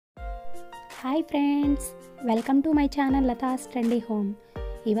Hi friends, welcome to my channel Latha's trendy home.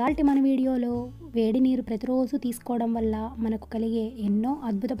 ఇవాల్టి మన వీడియోలో వేడి నీరు ప్రతిరోజు తీసుకోవడం వల్ల మనకు కలిగే ఎన్నో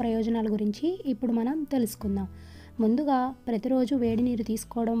అద్భుత ప్రయోజనాల గురించి ఇప్పుడు మనం తెలుసుకుందాం. ముందుగా ప్రతిరోజు వేడి నీరు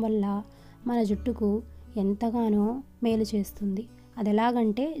తీసుకోవడం వల్ల మన జుట్టుకు ఎంతగానో మేలు చేస్తుంది. అది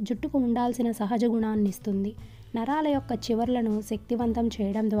ఎలాగంటే జుట్టుకు ఉండాల్సిన సహజ గుణాన్ని ఇస్తుంది. నరాల యొక్క చివర్లను శక్తివంతం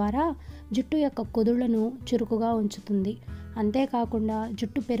చేయడం ద్వారా జుట్టు యొక్క కుదుళ్లను చురుకుగా ఉంచుతుంది. అంతేకాకుండా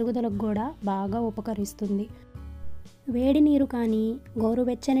జుట్టు పెరుగుదలకు కూడా బాగా ఉపకరిస్తుంది. వేడి నీరు కానీ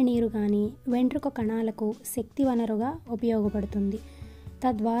గోరువెచ్చని నీరు కానీ వెంట్రుక కణాలకు శక్తి వనరుగా ఉపయోగపడుతుంది.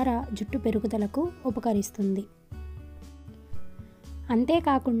 తద్వారా జుట్టు పెరుగుదలకు ఉపకరిస్తుంది.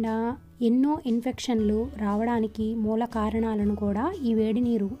 అంతేకాకుండా ఎన్నో ఇన్ఫెక్షన్లు రావడానికి మూల కారణాలను కూడా ఈ వేడి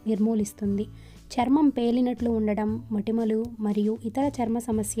నీరు నిర్మూలిస్తుంది. చర్మం పేలినట్లు ఉండడం, మొటిమలు మరియు ఇతర చర్మ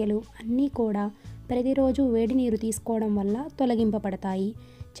సమస్యలు అన్నీ కూడా ప్రతిరోజు వేడి నీరు తీసుకోవడం వల్ల తొలగింపబడతాయి.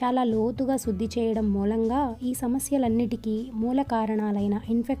 చాలా లోతుగా శుద్ధి చేయడం మూలంగా ఈ సమస్యలన్నిటికీ మూల కారణాలైన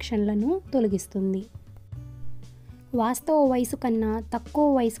ఇన్ఫెక్షన్లను తొలగిస్తుంది. వాస్తవ వయసు కన్నా తక్కువ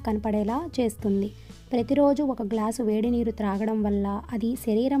వయసు కనపడేలా చేస్తుంది. ప్రతిరోజు ఒక గ్లాసు వేడి నీరు త్రాగడం వల్ల అది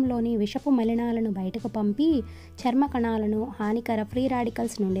శరీరంలోని విషపు మలినాలను బయటకు పంపి చర్మ కణాలను హానికర ఫ్రీ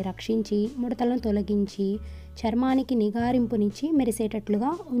రాడికల్స్ నుండి రక్షించి ముడతలను తొలగించి చర్మానికి నిగారింపునిచ్చి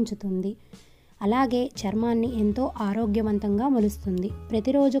మెరిసేటట్లుగా ఉంచుతుంది. అలాగే చర్మాన్ని ఎంతో ఆరోగ్యవంతంగా మలుస్తుంది.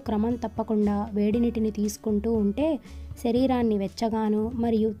 ప్రతిరోజు క్రమం తప్పకుండా వేడి నీటిని తీసుకుంటూ ఉంటే శరీరాన్ని వెచ్చగాను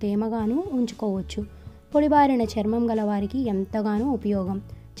మరియు తేమగాను ఉంచుకోవచ్చు. పొడిబారిన చర్మం గల వారికి ఎంతగానో ఉపయోగం.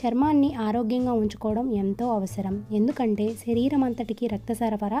 చర్మాన్ని ఆరోగ్యంగా ఉంచుకోవడం ఎంతో అవసరం. ఎందుకంటే శరీరం అంతటికి రక్త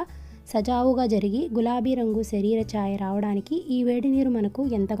సరఫరా సజావుగా జరిగి గులాబీ రంగు శరీర ఛాయ రావడానికి ఈ వేడి నీరు మనకు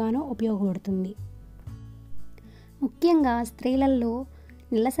ఎంతగానో ఉపయోగపడుతుంది. ముఖ్యంగా స్త్రీలలో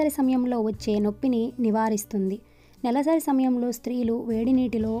నెలసరి సమయంలో వచ్చే నొప్పిని నివారిస్తుంది. నెలసరి సమయంలో స్త్రీలు వేడి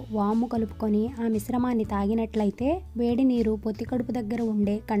నీటిలో వాము కలుపుకొని ఆ మిశ్రమాన్ని తాగినట్లయితే వేడి నీరు పొత్తి కడుపు దగ్గర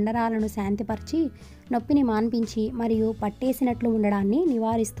ఉండే కండరాలను శాంతిపరిచి నొప్పిని మాన్పించి మరియు పట్టేసినట్లు ఉండడాన్ని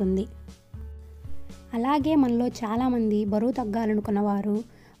నివారిస్తుంది. అలాగే మనలో చాలామంది బరువు తగ్గాలనుకున్నవారు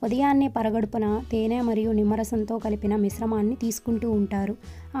ఉదయాన్నే పరగడుపున తేనె మరియు నిమ్మరసంతో కలిపిన మిశ్రమాన్ని తీసుకుంటూ ఉంటారు.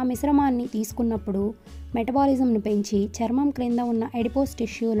 ఆ మిశ్రమాన్ని తీసుకున్నప్పుడు మెటబాలిజంను పెంచి చర్మం క్రింద ఉన్న ఎడిపోస్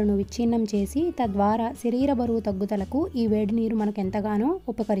టిష్యూలను విచ్ఛిన్నం చేసి తద్వారా శరీర బరువు తగ్గుదలకు ఈ వేడి నీరు మనకు ఎంతగానో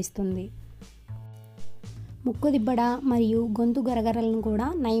ఉపకరిస్తుంది. ముక్కు దిబ్బడ మరియు గొంతు గరగరలను కూడా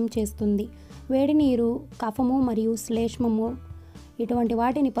నయం చేస్తుంది. వేడి నీరు కఫము మరియు శ్లేష్మము ఇటువంటి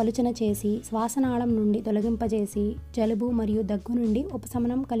వాటిని పలుచన చేసి శ్వాసనాళం నుండి తొలగింపజేసి జలుబు మరియు దగ్గు నుండి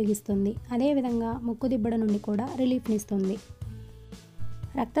ఉపశమనం కలిగిస్తుంది. అదేవిధంగా ముక్కు దిబ్బడ నుండి కూడా రిలీఫ్నిస్తుంది.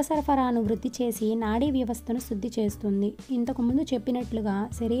 రక్త సరఫరాను వృద్ధి చేసి నాడీ వ్యవస్థను శుద్ధి చేస్తుంది. ఇంతకుముందు చెప్పినట్లుగా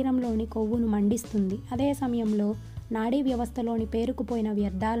శరీరంలోని కొవ్వును మండిస్తుంది. అదే సమయంలో నాడీ వ్యవస్థలోని పేరుకుపోయిన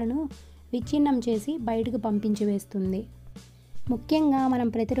వ్యర్థాలను విచ్ఛిన్నం చేసి బయటకు పంపించి వేస్తుంది. ముఖ్యంగా మనం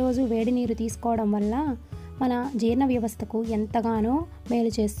ప్రతిరోజు వేడి నీరు తీసుకోవడం వల్ల మన జీర్ణ వ్యవస్థకు ఎంతగానో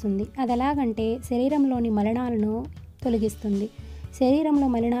మేలు చేస్తుంది. అది ఎలాగంటే శరీరంలోని మలినాలను తొలగిస్తుంది. శరీరంలో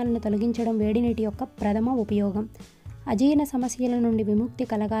మలినాలను తొలగించడం వేడి నీటి యొక్క ప్రథమ ఉపయోగం. అజీర్ణ సమస్యల నుండి విముక్తి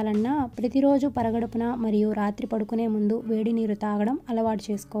కలగాలన్నా ప్రతిరోజు పరగడుపున మరియు రాత్రి పడుకునే ముందు వేడి నీరు తాగడం అలవాటు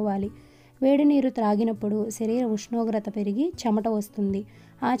చేసుకోవాలి. వేడి నీరు త్రాగినప్పుడు శరీర ఉష్ణోగ్రత పెరిగి చెమట వస్తుంది.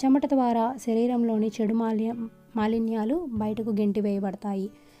 ఆ చెమట ద్వారా శరీరంలోని చెడు మాలిన్యాలు బయటకు గెంటివేయబడతాయి.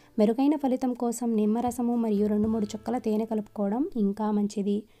 మెరుగైన ఫలితం కోసం నిమ్మరసము మరియు 2-3 చుక్కల తేనె కలుపుకోవడం ఇంకా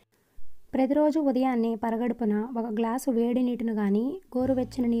మంచిది. ప్రతిరోజు ఉదయాన్నే పరగడుపున ఒక గ్లాసు వేడి నీటిని కానీ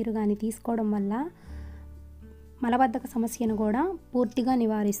గోరువెచ్చని నీరు కానీ తీసుకోవడం వల్ల మలబద్ధక సమస్యను కూడా పూర్తిగా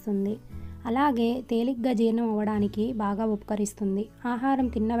నివారిస్తుంది. అలాగే తేలిగ్గా జీర్ణం అవ్వడానికి బాగా ఉపకరిస్తుంది. ఆహారం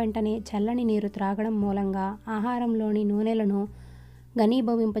తిన్న వెంటనే చల్లని నీరు త్రాగడం మూలంగా ఆహారంలోని నూనెలను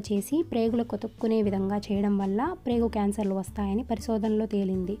ఘనీభవింపచేసి ప్రేగులు కొతుక్కునే విధంగా చేయడం వల్ల ప్రేగు క్యాన్సర్లు వస్తాయని పరిశోధనలో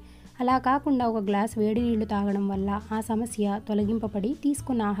తేలింది. అలా కాకుండా ఒక గ్లాస్ వేడి నీళ్లు తాగడం వల్ల ఆ సమస్య తొలగింపబడి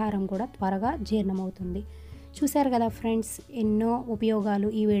తీసుకున్న ఆహారం కూడా త్వరగా జీర్ణమవుతుంది. చూశారు కదా ఫ్రెండ్స్, ఎన్నో ఉపయోగాలు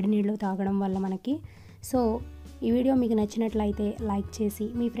ఈ వేడి నీళ్లు తాగడం వల్ల మనకి. సో ఈ వీడియో మీకు నచ్చినట్లయితే లైక్ చేసి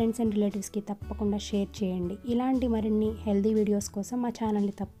మీ ఫ్రెండ్స్ అండ్ రిలేటివ్స్కి తప్పకుండా షేర్ చేయండి. ఇలాంటి మరిన్ని హెల్తీ వీడియోస్ కోసం మా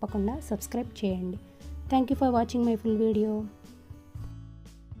ఛానల్ని తప్పకుండా సబ్స్క్రైబ్ చేయండి. Thank you for watching my full video.